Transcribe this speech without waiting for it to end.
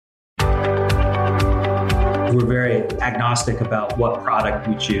we're very agnostic about what product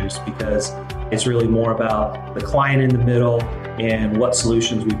we choose because it's really more about the client in the middle and what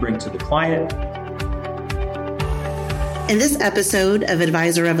solutions we bring to the client. In this episode of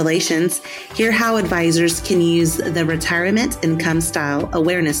Advisor Revelations, hear how advisors can use the Retirement Income Style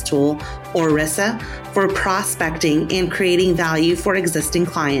Awareness Tool, or RISA, for prospecting and creating value for existing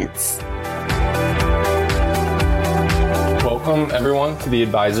clients. Welcome, everyone, to the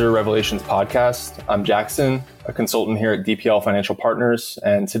Advisor Revelations podcast. I'm Jackson, a consultant here at DPL Financial Partners,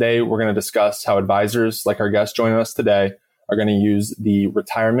 and today we're going to discuss how advisors, like our guest joining us today, are going to use the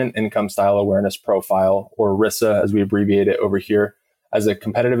Retirement Income Style Awareness Profile, or RISA as we abbreviate it over here, as a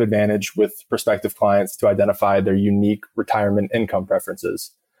competitive advantage with prospective clients to identify their unique retirement income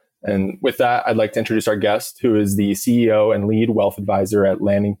preferences. And with that, I'd like to introduce our guest, who is the CEO and lead wealth advisor at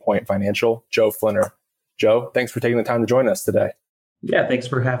Landing Point Financial, Joe Flinner. Joe, thanks for taking the time to join us today. Yeah, thanks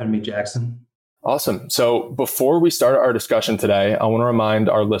for having me, Jackson. Awesome. So before we start our discussion today, I want to remind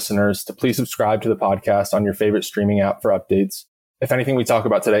our listeners to please subscribe to the podcast on your favorite streaming app for updates. If anything we talk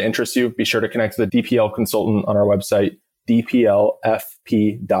about today interests you, be sure to connect to the DPL consultant on our website, dplfp.com.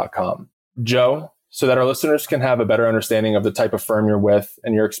 Joe, so that our listeners can have a better understanding of the type of firm you're with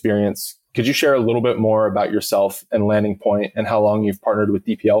and your experience, could you share a little bit more about yourself and Landing Point and how long you've partnered with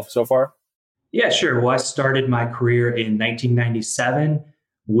DPL so far? Yeah, sure. Well, I started my career in 1997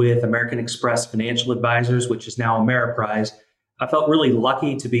 with American Express Financial Advisors, which is now Ameriprise. I felt really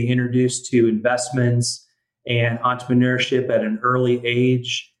lucky to be introduced to investments and entrepreneurship at an early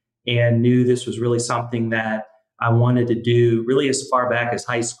age and knew this was really something that I wanted to do really as far back as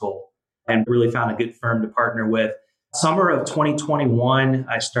high school and really found a good firm to partner with. Summer of 2021,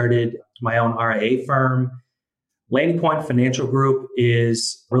 I started my own RIA firm. Landing Point Financial Group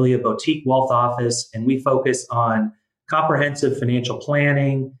is really a boutique wealth office, and we focus on comprehensive financial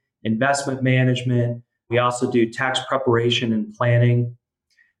planning, investment management. We also do tax preparation and planning.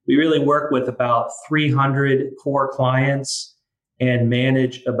 We really work with about 300 core clients and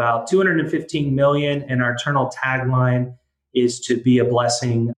manage about $215 million. And our internal tagline is to be a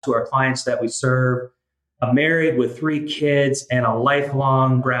blessing to our clients that we serve. I'm married with 3 kids and a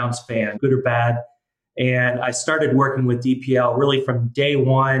lifelong Browns fan, good or bad. And I started working with DPL really from day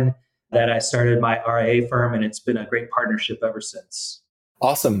one that I started my RIA firm, and it's been a great partnership ever since.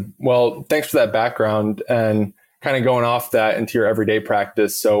 Awesome. Well, thanks for that background and kind of going off that into your everyday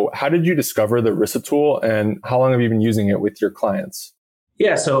practice. So how did you discover the RISA tool and how long have you been using it with your clients?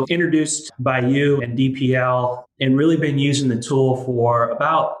 Yeah, so introduced by you and DPL and really been using the tool for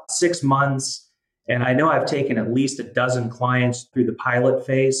about 6 months. And I know I've taken at least a dozen clients through the pilot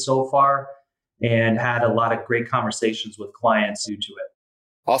phase so far and had a lot of great conversations with clients due to it.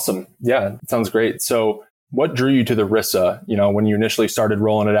 Awesome. Yeah, sounds great. So what drew you to the RISA? When you initially started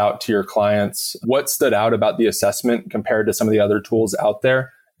rolling it out to your clients, what stood out about the assessment compared to some of the other tools out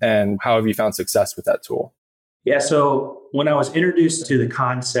there? And how have you found success with that tool? Yeah, so when I was introduced to the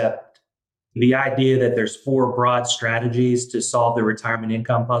concept, the idea that there's 4 broad strategies to solve the retirement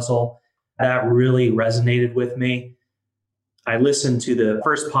income puzzle, that really resonated with me. I listened to the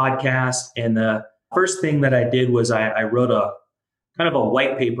first podcast, and the first thing that I did was I wrote a kind of a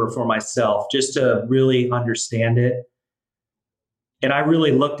white paper for myself just to really understand it. And I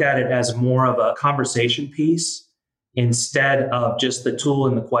really looked at it as more of a conversation piece instead of just the tool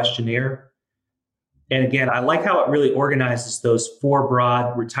and the questionnaire. And again, I like how it really organizes those 4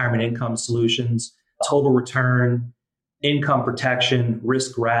 broad retirement income solutions: total return, income protection,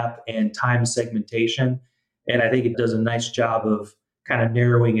 risk wrap, and time segmentation. And I think it does a nice job of kind of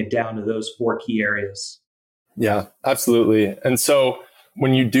narrowing it down to those 4 key areas. Yeah, absolutely. And so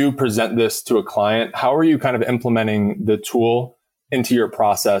when you do present this to a client, how are you kind of implementing the tool into your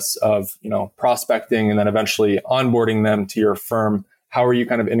process of, prospecting and then eventually onboarding them to your firm? How are you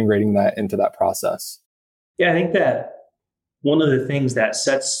kind of integrating that into that process? Yeah, I think that one of the things that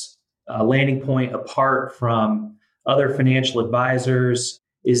sets Landing Point apart from other financial advisors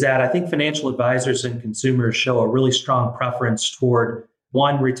is that I think financial advisors and consumers show a really strong preference toward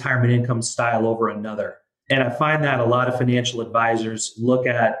one retirement income style over another. And I find that a lot of financial advisors look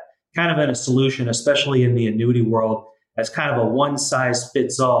at kind of in a solution, especially in the annuity world, as kind of a one size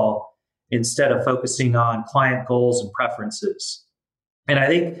fits all instead of focusing on client goals and preferences. And I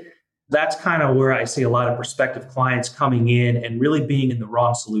think that's kind of where I see a lot of prospective clients coming in and really being in the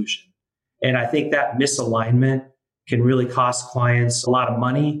wrong solution. And I think that misalignment can really cost clients a lot of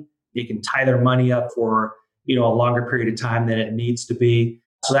money. It can tie their money up for, a longer period of time than it needs to be.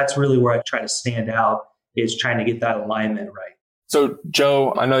 So that's really where I try to stand out, is trying to get that alignment right. So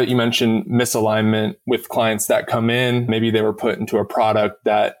Joe, I know that you mentioned misalignment with clients that come in. Maybe they were put into a product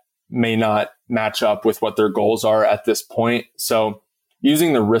that may not match up with what their goals are at this point. So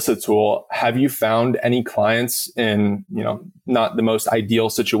using the RISA tool, have you found any clients in, not the most ideal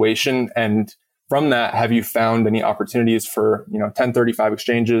situation? And from that, have you found any opportunities for, 1035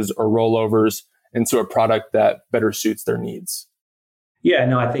 exchanges or rollovers into a product that better suits their needs? Yeah,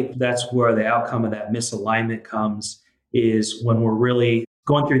 no, I think that's where the outcome of that misalignment comes, is when we're really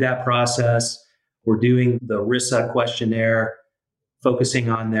going through that process, we're doing the RISA questionnaire, focusing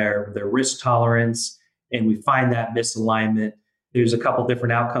on their risk tolerance, and we find that misalignment. There's a couple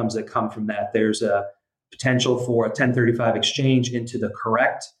different outcomes that come from that. There's a potential for a 1035 exchange into the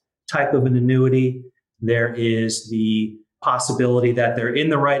correct type of an annuity. There is the possibility that they're in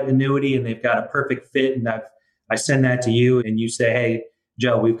the right annuity and they've got a perfect fit. And I send that to you and you say, hey,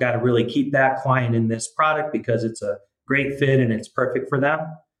 Joe, we've got to really keep that client in this product because it's a great fit and it's perfect for them.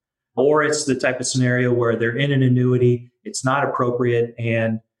 Or it's the type of scenario where they're in an annuity, it's not appropriate,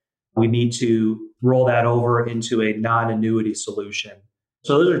 and we need to roll that over into a non-annuity solution.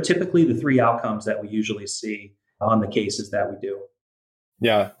 So those are typically the three outcomes that we usually see on the cases that we do.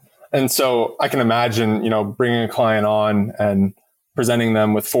 Yeah. And so I can imagine, bringing a client on and presenting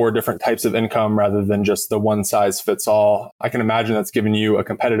them with 4 different types of income rather than just the one size fits all. I can imagine that's giving you a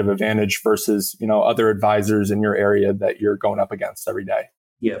competitive advantage versus, other advisors in your area that you're going up against every day.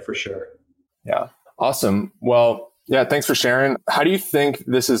 Yeah, for sure. Yeah. Awesome. Well, yeah, thanks for sharing. How do you think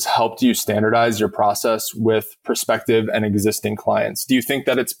this has helped you standardize your process with prospective and existing clients? Do you think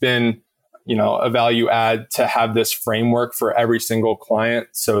that it's been, a value add to have this framework for every single client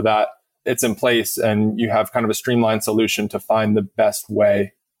so that it's in place and you have kind of a streamlined solution to find the best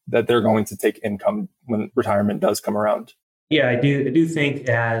way that they're going to take income when retirement does come around? Yeah, I do think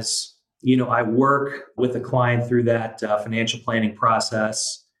as I work with a client through that financial planning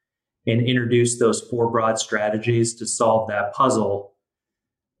process and introduce those 4 broad strategies to solve that puzzle.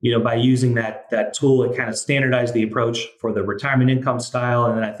 By using that tool, it kind of standardized the approach for the retirement income style.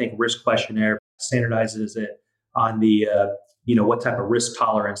 And then I think risk questionnaire standardizes it on the, what type of risk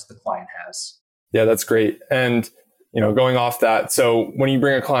tolerance the client has. Yeah, that's great. And going off that, so when you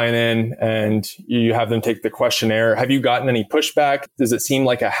bring a client in and you have them take the questionnaire, have you gotten any pushback? Does it seem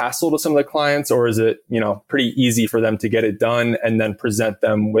like a hassle to some of the clients, or is it, pretty easy for them to get it done and then present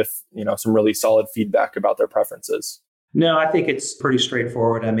them with, some really solid feedback about their preferences? No, I think it's pretty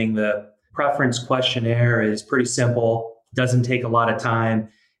straightforward. I mean, the preference questionnaire is pretty simple, doesn't take a lot of time.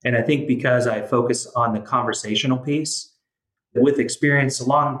 And I think because I focus on the conversational piece, with experience, a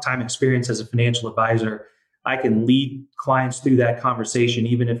long time experience as a financial advisor, I can lead clients through that conversation,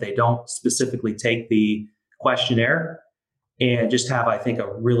 even if they don't specifically take the questionnaire, and just have, I think,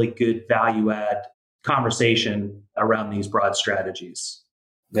 a really good value add conversation around these broad strategies.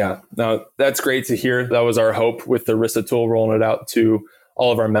 Yeah, no, that's great to hear. That was our hope with the RISA tool, rolling it out to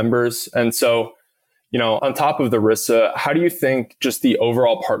all of our members. And so, on top of the RISA, how do you think just the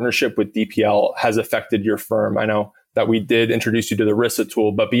overall partnership with DPL has affected your firm? I know that we did introduce you to the RISA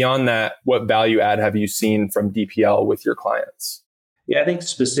tool, but beyond that, what value add have you seen from DPL with your clients? Yeah, I think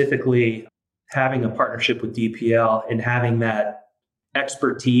specifically having a partnership with DPL and having that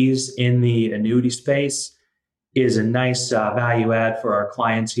expertise in the annuity space is a nice value add for our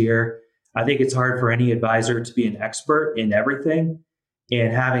clients here. I think it's hard for any advisor to be an expert in everything,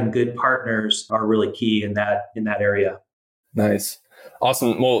 and having good partners are really key in that area. Nice.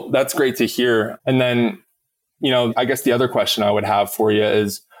 Awesome. Well, that's great to hear. And then, I guess the other question I would have for you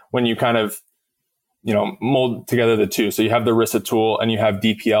is when you kind of, mold together the two. So you have the RISA tool and you have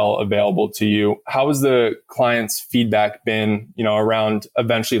DPL available to you. How has the client's feedback been, around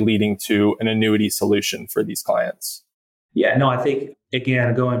eventually leading to an annuity solution for these clients? Yeah, no, I think,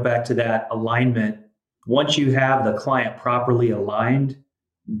 again, going back to that alignment, once you have the client properly aligned,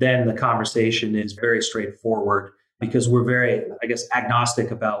 then the conversation is very straightforward because we're very,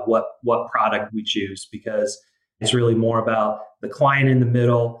 agnostic about what product we choose, because it's really more about the client in the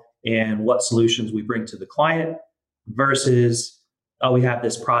middle and what solutions we bring to the client versus, we have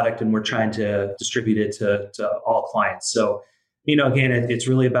this product and we're trying to distribute it to all clients. So, again, it's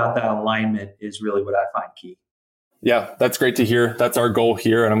really about that alignment is really what I find key. Yeah, that's great to hear. That's our goal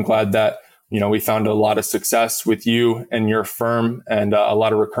here. And I'm glad that, we found a lot of success with you and your firm and a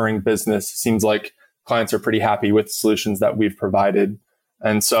lot of recurring business. Seems like clients are pretty happy with the solutions that we've provided.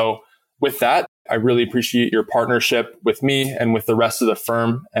 And so with that, I really appreciate your partnership with me and with the rest of the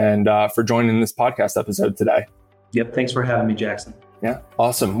firm and for joining this podcast episode today. Yep. Thanks for having me, Jackson. Yeah.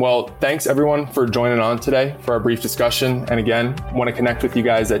 Awesome. Well, thanks everyone for joining on today for our brief discussion. And again, want to connect with you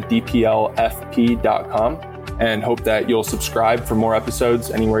guys at dplfp.com and hope that you'll subscribe for more episodes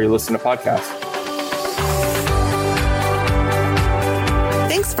anywhere you listen to podcasts.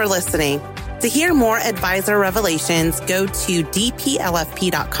 Thanks for listening. To hear more Advisor Revelations, go to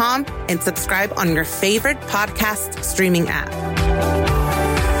dplfp.com and subscribe on your favorite podcast streaming app.